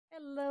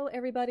Hello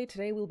everybody,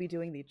 today we'll be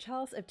doing the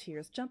Chalice of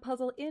Tears jump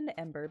puzzle in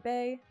Ember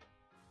Bay.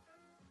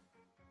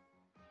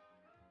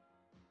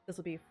 This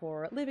will be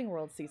for Living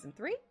World Season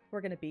 3.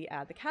 We're going to be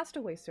at the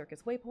Castaway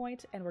Circus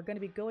waypoint, and we're going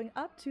to be going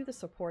up to the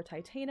Sopor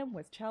Titanium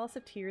with Chalice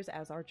of Tears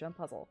as our jump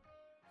puzzle.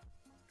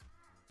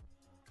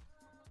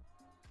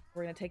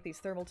 We're going to take these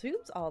thermal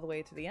tubes all the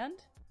way to the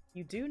end.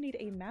 You do need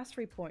a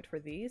mastery point for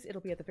these.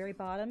 It'll be at the very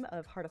bottom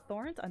of Heart of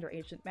Thorns under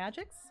Ancient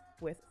Magics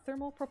with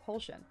thermal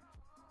propulsion.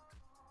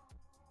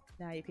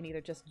 Now you can either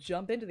just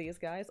jump into these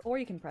guys, or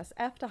you can press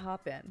F to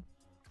hop in.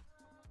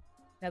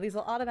 Now these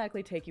will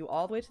automatically take you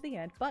all the way to the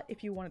end, but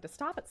if you wanted to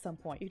stop at some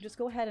point, you can just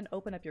go ahead and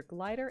open up your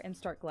glider and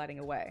start gliding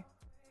away.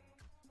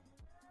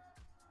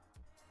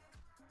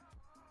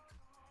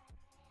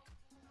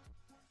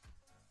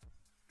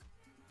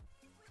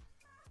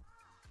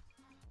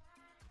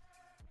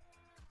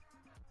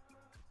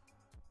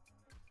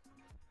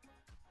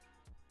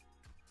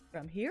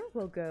 From here,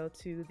 we'll go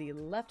to the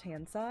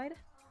left-hand side.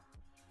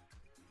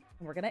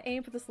 And we're going to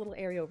aim for this little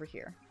area over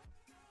here.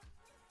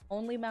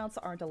 Only mounts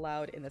aren't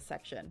allowed in this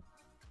section.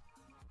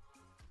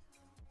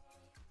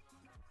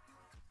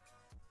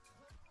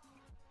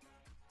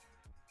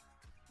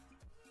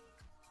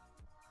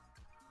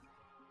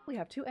 We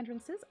have two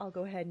entrances. I'll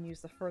go ahead and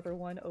use the further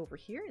one over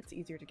here. It's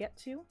easier to get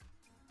to.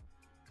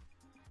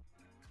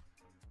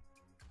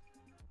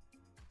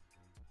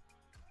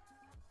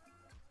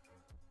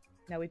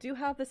 Now we do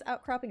have this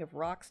outcropping of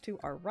rocks to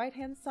our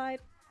right-hand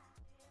side.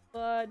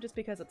 But just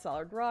because it's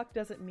solid rock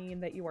doesn't mean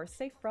that you are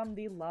safe from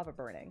the lava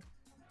burning.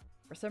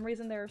 For some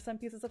reason, there are some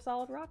pieces of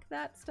solid rock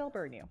that still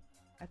burn you.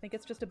 I think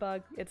it's just a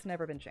bug. It's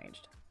never been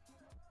changed.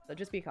 So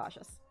just be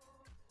cautious.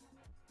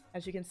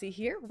 As you can see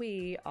here,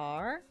 we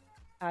are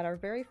at our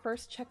very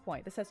first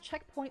checkpoint. This says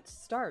checkpoint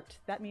start.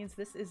 That means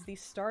this is the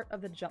start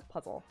of the jump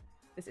puzzle.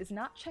 This is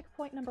not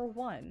checkpoint number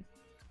 1.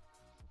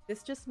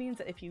 This just means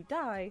that if you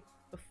die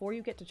before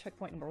you get to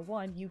checkpoint number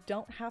 1, you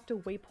don't have to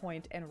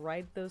waypoint and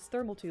ride those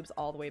thermal tubes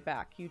all the way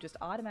back. You just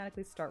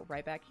automatically start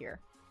right back here.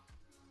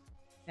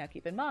 Now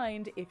keep in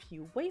mind, if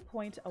you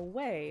waypoint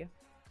away,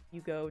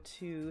 you go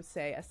to,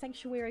 say, a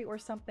sanctuary or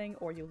something,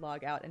 or you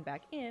log out and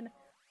back in,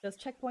 those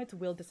checkpoints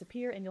will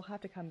disappear and you'll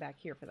have to come back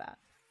here for that.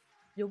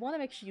 You'll want to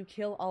make sure you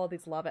kill all of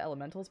these lava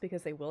elementals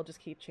because they will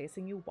just keep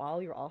chasing you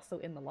while you're also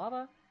in the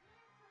lava.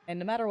 And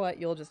no matter what,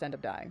 you'll just end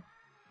up dying.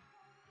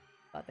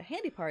 But the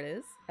handy part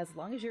is, as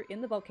long as you're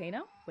in the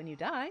volcano, when you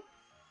die,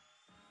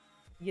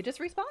 you just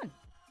respawn.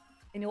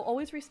 And you'll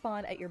always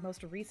respawn at your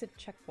most recent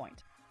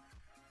checkpoint.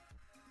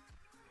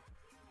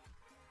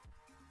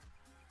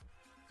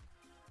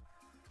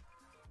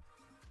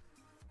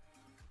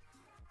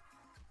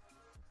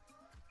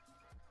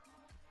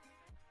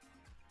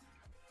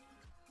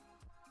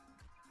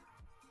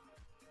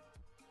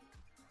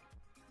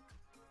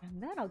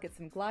 And then I'll get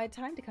some glide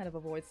time to kind of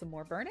avoid some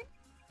more burning.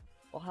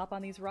 We'll hop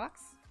on these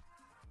rocks.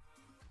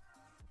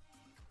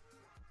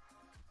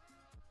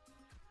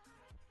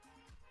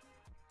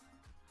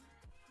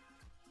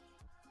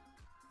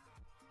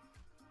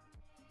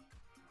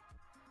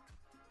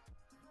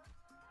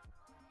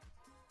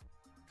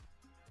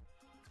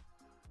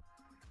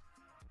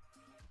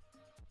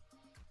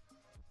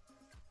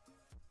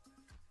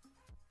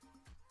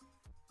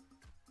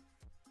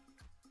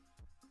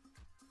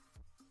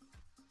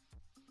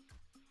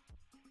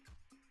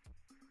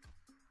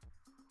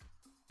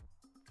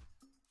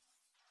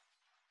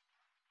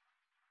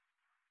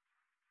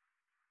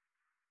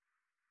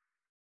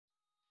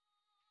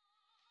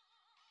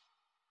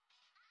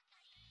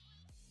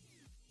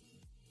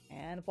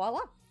 And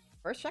voila!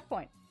 First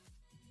checkpoint.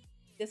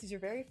 This is your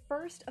very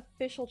first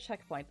official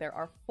checkpoint. There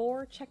are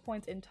 4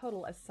 checkpoints in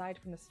total aside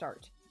from the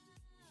start.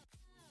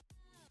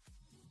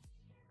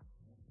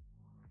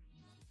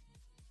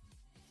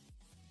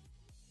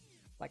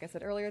 Like I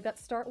said earlier, that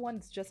start one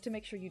is just to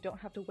make sure you don't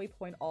have to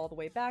waypoint all the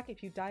way back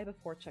if you die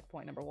before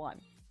checkpoint number 1.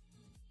 Go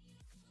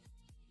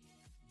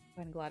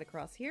ahead and glide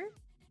across here.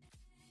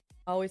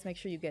 Always make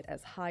sure you get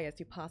as high as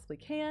you possibly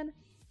can.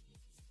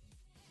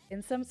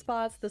 In some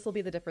spots, this will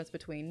be the difference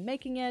between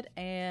making it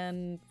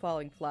and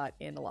falling flat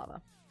in the lava.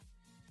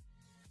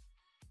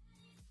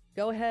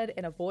 Go ahead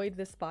and avoid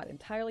this spot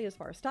entirely as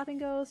far as stopping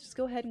goes. Just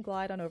go ahead and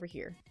glide on over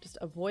here. Just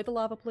avoid the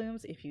lava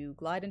plumes. If you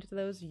glide into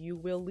those, you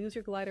will lose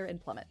your glider and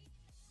plummet.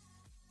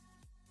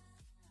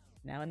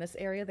 Now in this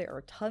area, there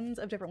are tons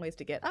of different ways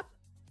to get up.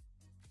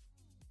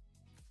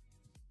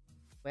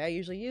 The way I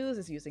usually use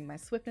is using my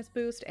swiftness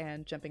boost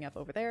and jumping up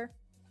over there.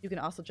 You can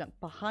also jump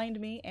behind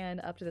me and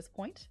up to this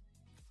point.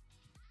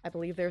 I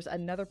believe there's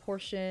another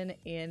portion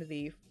in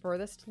the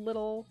furthest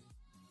little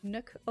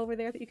nook over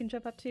there that you can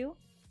jump up to.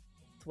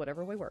 It's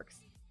whatever way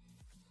works.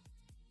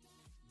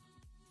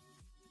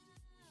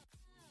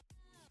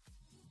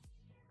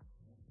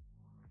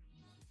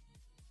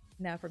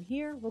 Now from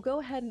here, we'll go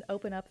ahead and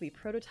open up the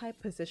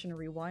prototype position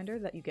rewinder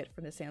that you get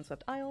from the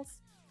Sandswept Isles.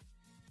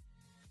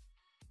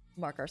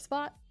 Mark our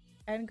spot,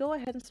 and go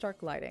ahead and start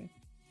gliding.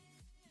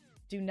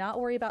 Do not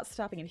worry about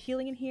stopping and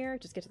healing in here,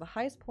 just get to the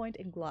highest point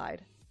and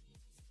glide.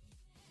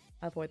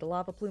 Avoid the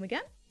lava plume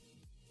again.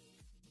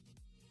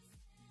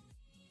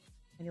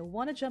 And you'll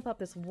want to jump up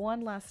this one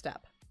last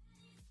step.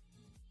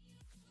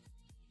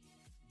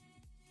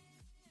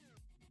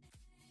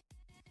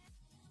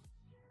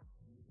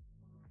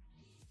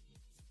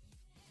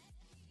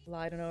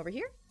 Glide on over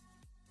here.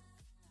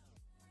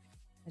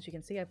 As you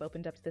can see, I've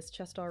opened up this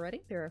chest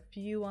already. There are a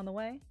few on the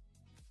way.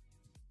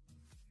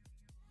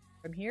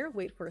 From here,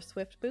 wait for a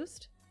swift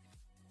boost,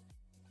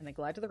 and then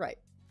glide to the right.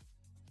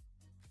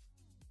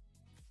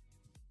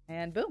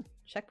 And boom,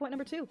 checkpoint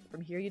number 2. From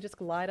here, you just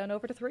glide on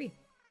over to 3.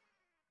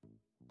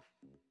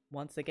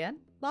 Once again,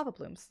 lava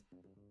plumes.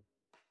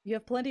 You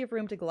have plenty of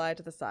room to glide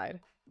to the side.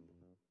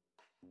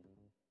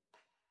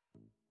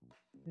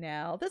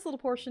 Now, this little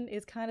portion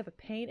is kind of a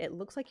pain. It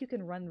looks like you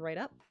can run right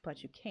up,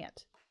 but you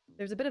can't.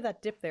 There's a bit of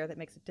that dip there that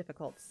makes it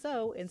difficult,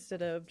 so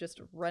instead of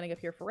just running up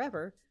here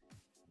forever,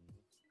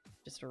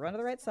 just run to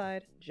the right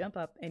side, jump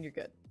up, and you're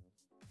good.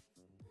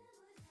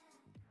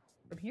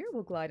 From here,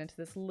 we'll glide into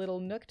this little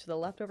nook to the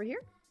left over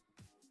here.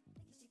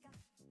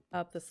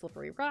 Up the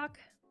slippery rock.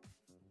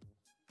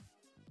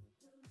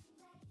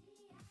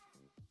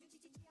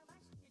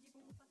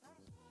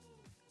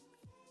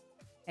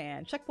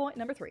 And checkpoint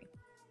number 3.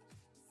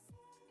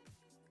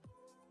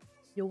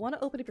 You'll want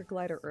to open up your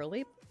glider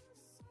early.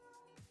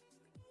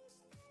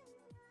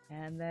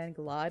 And then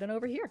glide on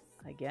over here.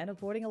 Again,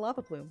 avoiding a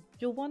lava plume.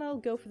 You'll want to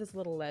go for this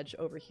little ledge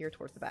over here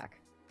towards the back.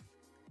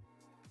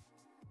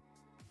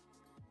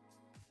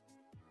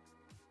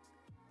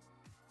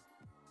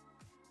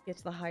 Get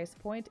to the highest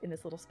point in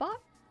this little spot.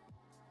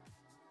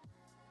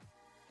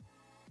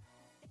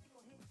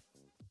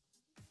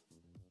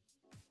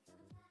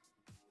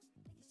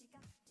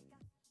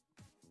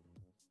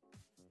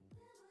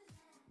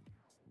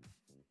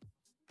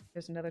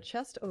 There's another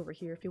chest over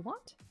here if you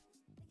want.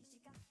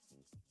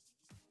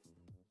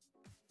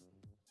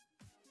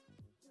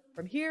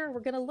 From here,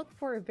 we're going to look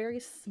for a very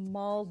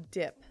small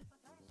dip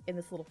in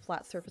this little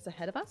flat surface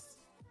ahead of us.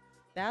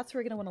 That's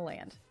where you're going to want to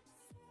land.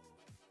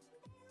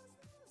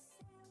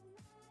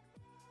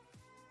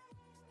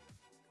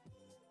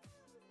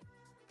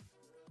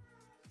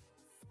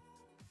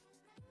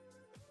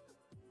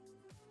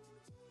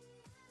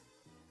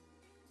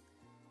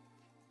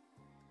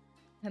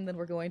 And then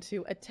we're going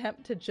to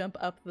attempt to jump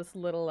up this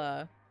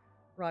little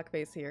rock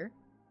face here.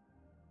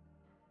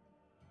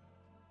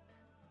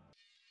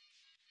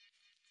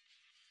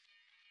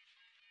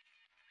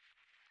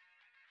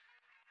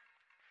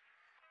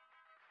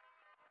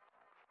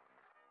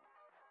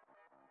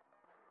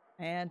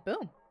 And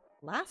boom!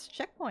 Last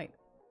checkpoint!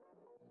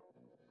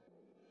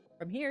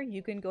 From here,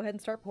 you can go ahead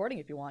and start porting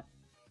if you want.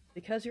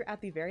 Because you're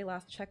at the very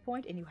last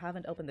checkpoint and you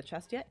haven't opened the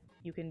chest yet,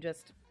 you can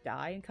just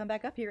die and come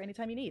back up here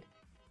anytime you need.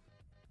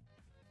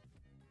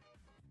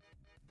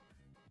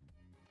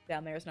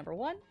 Down there is number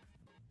 1.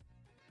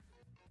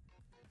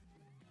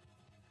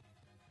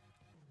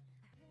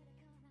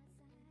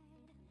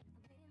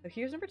 So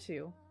here's number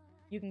 2.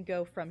 You can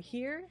go from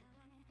here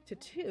to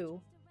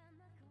 2,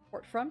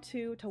 or from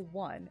 2 to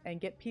 1,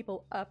 and get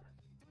people up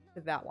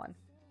to that one.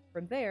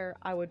 From there,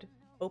 I would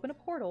open a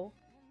portal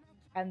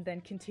and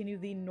then continue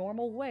the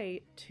normal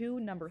way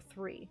to number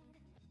 3.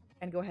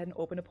 And go ahead and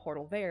open a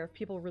portal there if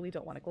people really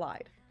don't want to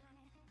glide.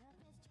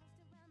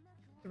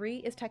 3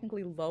 is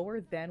technically lower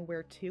than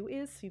where 2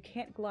 is, so you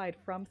can't glide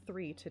from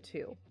 3 to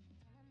 2.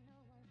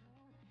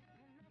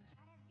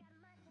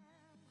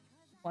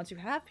 Once you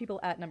have people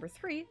at number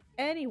 3,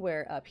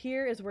 anywhere up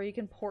here is where you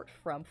can port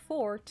from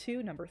 4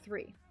 to number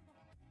 3.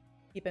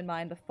 Keep in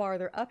mind, the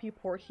farther up you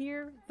port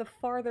here, the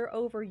farther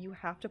over you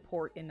have to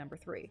port in number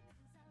 3.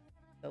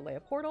 So lay a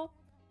portal,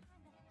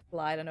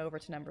 glide on over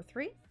to number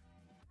 3.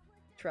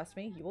 Trust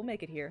me, you will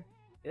make it here.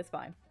 It's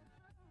fine.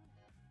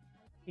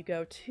 You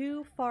go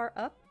too far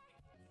up,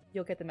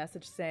 you'll get the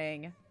message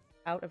saying,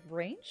 out of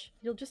range.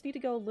 You'll just need to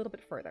go a little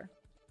bit further.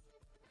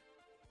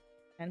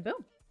 And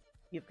boom!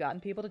 You've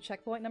gotten people to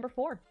checkpoint number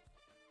 4.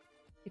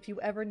 If you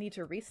ever need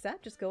to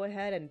reset, just go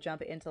ahead and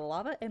jump into the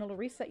lava and it'll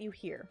reset you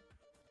here.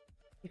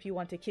 If you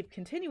want to keep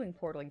continuing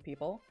portaling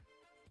people,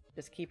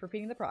 just keep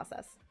repeating the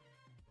process.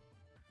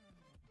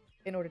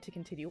 In order to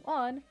continue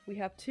on, we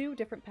have 2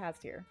 different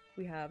paths here.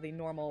 We have the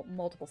normal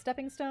multiple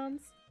stepping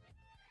stones,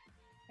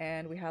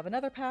 and we have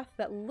another path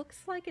that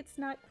looks like it's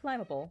not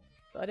climbable,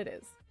 but it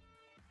is.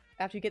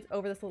 After you get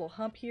over this little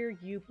hump here,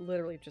 you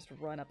literally just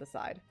run up the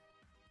side.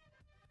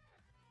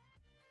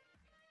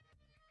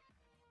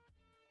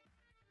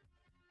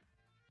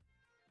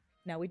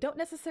 Now, we don't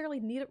necessarily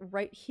need it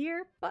right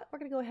here, but we're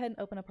going to go ahead and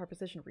open up our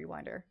position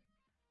rewinder.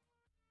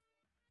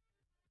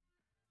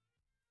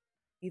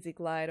 Easy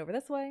glide over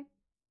this way.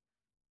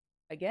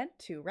 Again,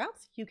 2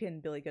 routes. You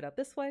can billy good up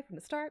this way from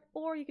the start,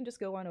 or you can just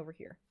go on over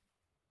here.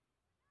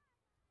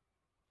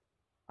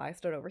 I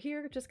start over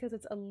here just because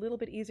it's a little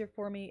bit easier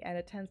for me and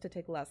it tends to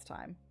take less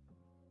time.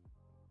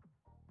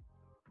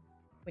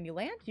 When you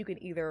land, you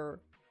can either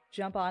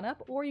jump on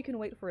up or you can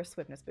wait for a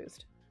swiftness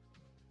boost.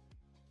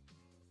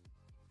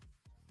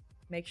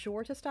 Make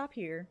sure to stop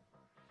here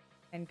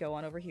and go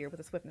on over here with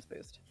a swiftness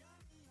boost.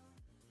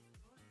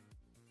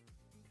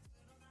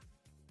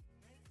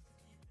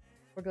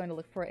 We're going to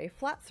look for a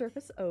flat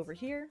surface over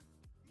here.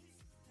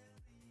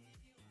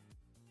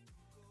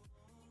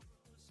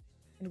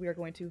 And we are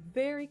going to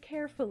very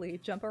carefully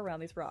jump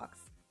around these rocks.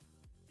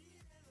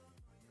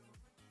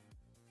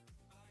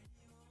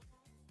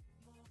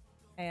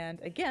 And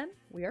again,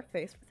 we are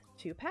faced with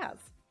two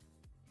paths.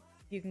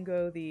 You can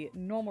go the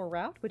normal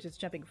route, which is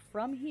jumping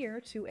from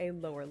here to a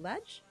lower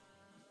ledge.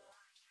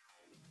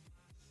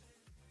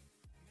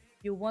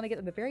 You'll want to get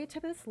to the very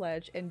tip of this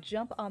ledge and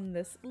jump on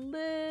this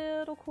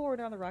little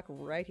corner on the rock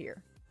right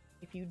here.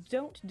 If you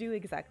don't do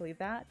exactly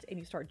that and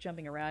you start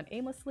jumping around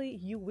aimlessly,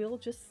 you will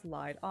just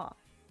slide off.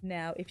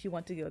 Now, if you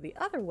want to go the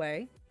other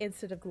way,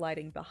 instead of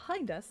gliding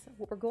behind us,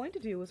 what we're going to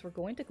do is we're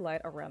going to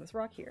glide around this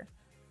rock here.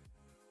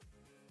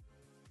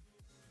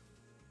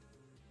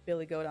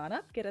 Billy goat on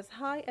up, get as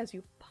high as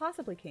you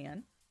possibly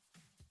can.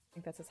 I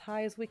think that's as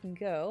high as we can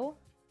go.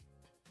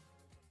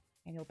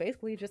 And you'll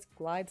basically just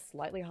glide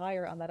slightly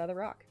higher on that other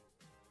rock.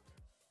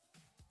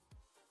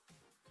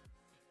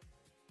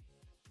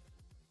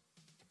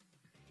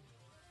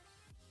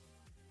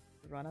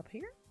 Run up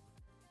here.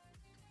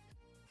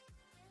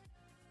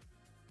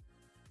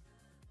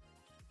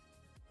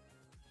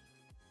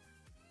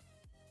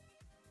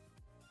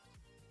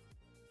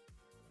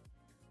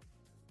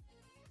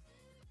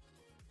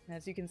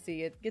 As you can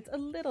see, it gets a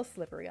little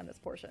slippery on this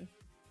portion.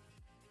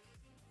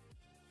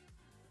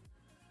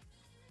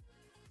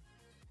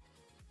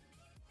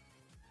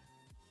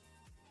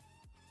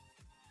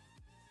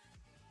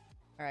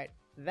 Alright,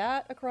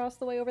 that across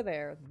the way over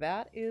there,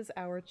 that is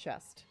our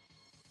chest.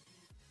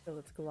 So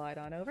let's glide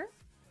on over.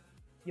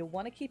 You'll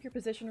want to keep your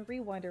position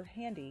rewinder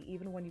handy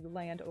even when you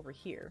land over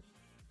here,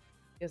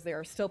 because there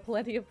are still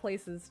plenty of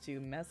places to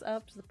mess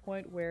up to the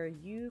point where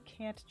you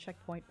can't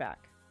checkpoint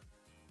back.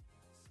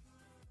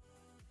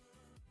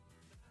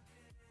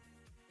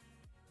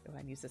 Go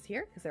ahead and use this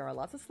here, because there are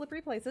lots of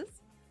slippery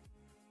places.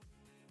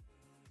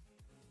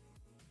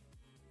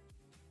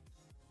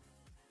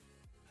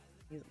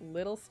 Use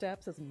little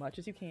steps as much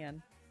as you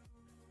can.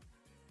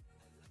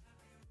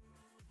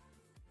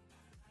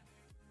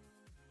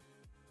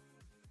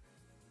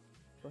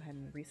 Go ahead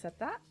and reset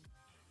that.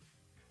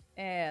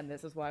 And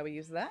this is why we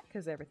use that,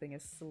 because everything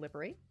is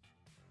slippery.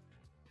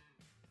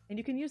 And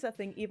you can use that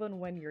thing even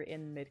when you're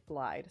in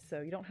mid-glide, so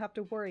you don't have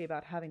to worry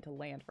about having to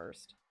land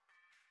first.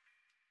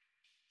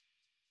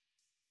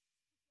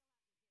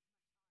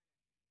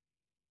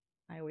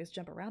 I always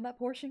jump around that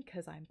portion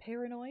because I'm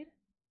paranoid.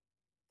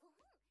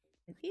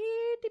 An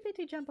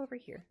itty-bitty jump over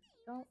here.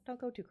 Don't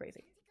go too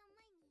crazy.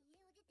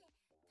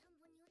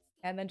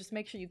 And then just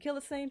make sure you kill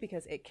this thing,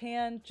 because it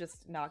can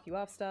just knock you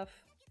off stuff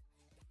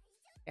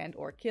and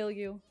or kill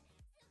you.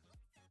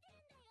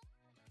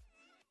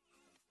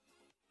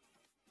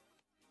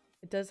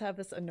 It does have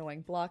this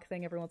annoying block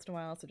thing every once in a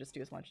while, so just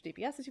do as much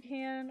DPS as you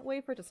can,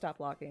 wait for it to stop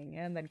blocking,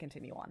 and then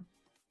continue on.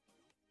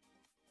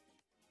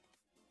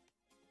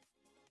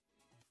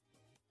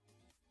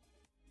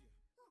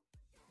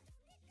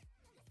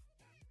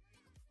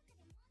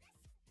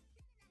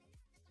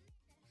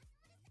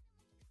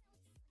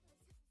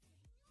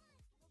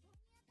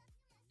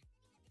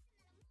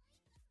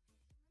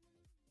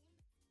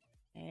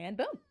 And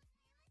boom!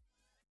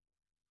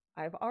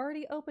 I've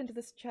already opened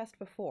this chest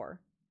before,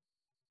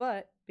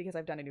 but because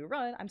I've done a new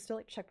run, I'm still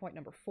at checkpoint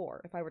number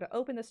 4. If I were to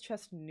open this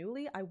chest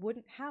newly, I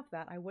wouldn't have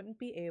that. I wouldn't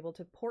be able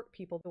to port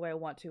people the way I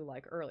want to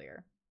like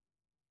earlier.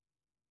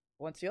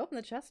 Once you open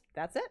the chest,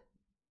 that's it.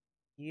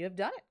 You've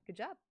done it. Good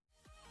job.